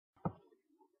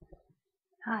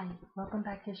Hi, welcome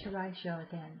back to Sari Show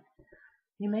again.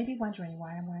 You may be wondering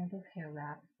why I'm wearing this hair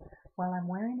wrap. Well, I'm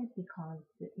wearing it because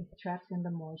it traps in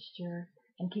the moisture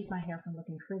and keeps my hair from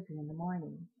looking frizzy in the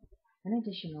morning. In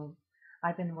addition,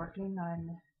 I've been working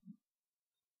on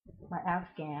my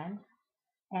Afghan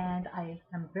and I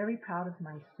am very proud of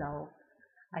myself.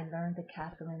 I learned the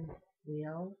Catherine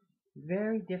wheel,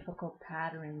 very difficult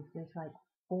patterns. There's like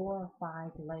 4 or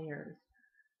 5 layers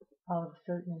of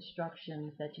certain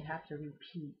instructions that you have to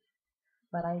repeat.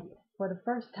 But for the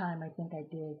first time, I think I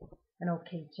did an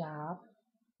okay job,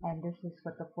 and this is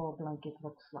what the full blanket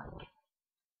looks like.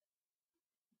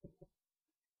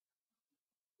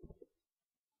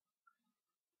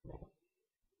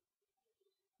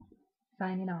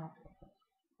 Signing off,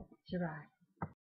 Shirai.